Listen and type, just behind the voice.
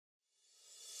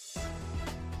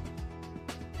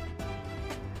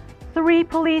Three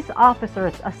police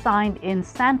officers assigned in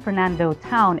San Fernando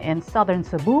town in southern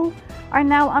Cebu are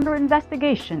now under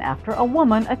investigation after a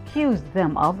woman accused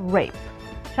them of rape.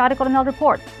 Shari Coronel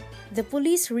reports. The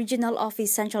Police Regional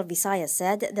Office Central Visayas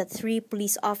said that three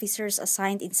police officers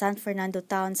assigned in San Fernando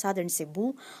town, southern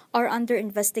Cebu, are under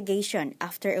investigation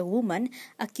after a woman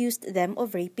accused them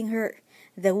of raping her.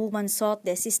 The woman sought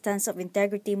the assistance of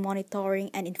Integrity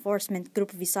Monitoring and Enforcement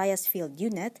Group Visayas Field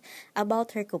Unit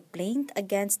about her complaint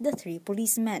against the three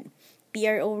policemen.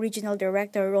 PRO Regional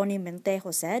Director Ronnie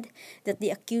Montejo said that the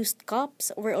accused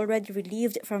cops were already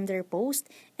relieved from their post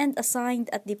and assigned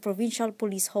at the Provincial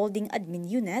Police Holding Admin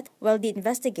Unit while the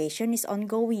investigation is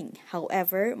ongoing.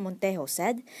 However, Montejo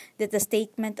said that the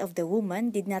statement of the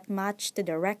woman did not match to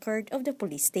the record of the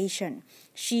police station.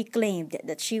 She claimed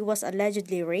that she was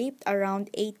allegedly raped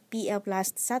around 8 p.m.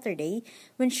 last Saturday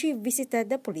when she visited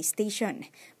the police station.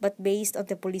 But based on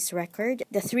the police record,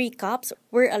 the three cops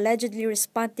were allegedly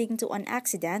responding to an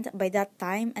accident by that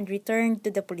time and returned to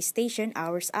the police station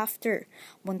hours after.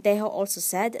 Montejo also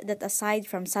said that aside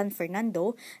from San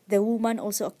Fernando, the woman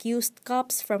also accused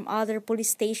cops from other police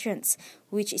stations,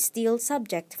 which is still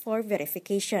subject for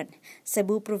verification.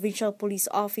 Cebu Provincial Police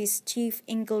Office Chief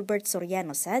Engelbert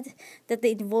Soriano said that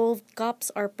the involved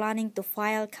cops are planning to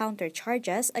file counter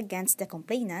charges against the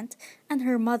complainant and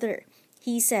her mother.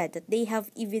 He said that they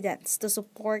have evidence to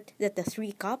support that the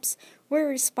three cops were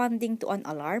responding to an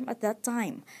alarm at that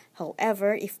time.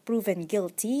 However, if proven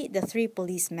guilty, the three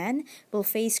policemen will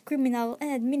face criminal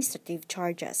and administrative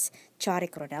charges.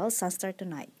 Chari Coronel, Sunstar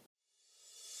Tonight.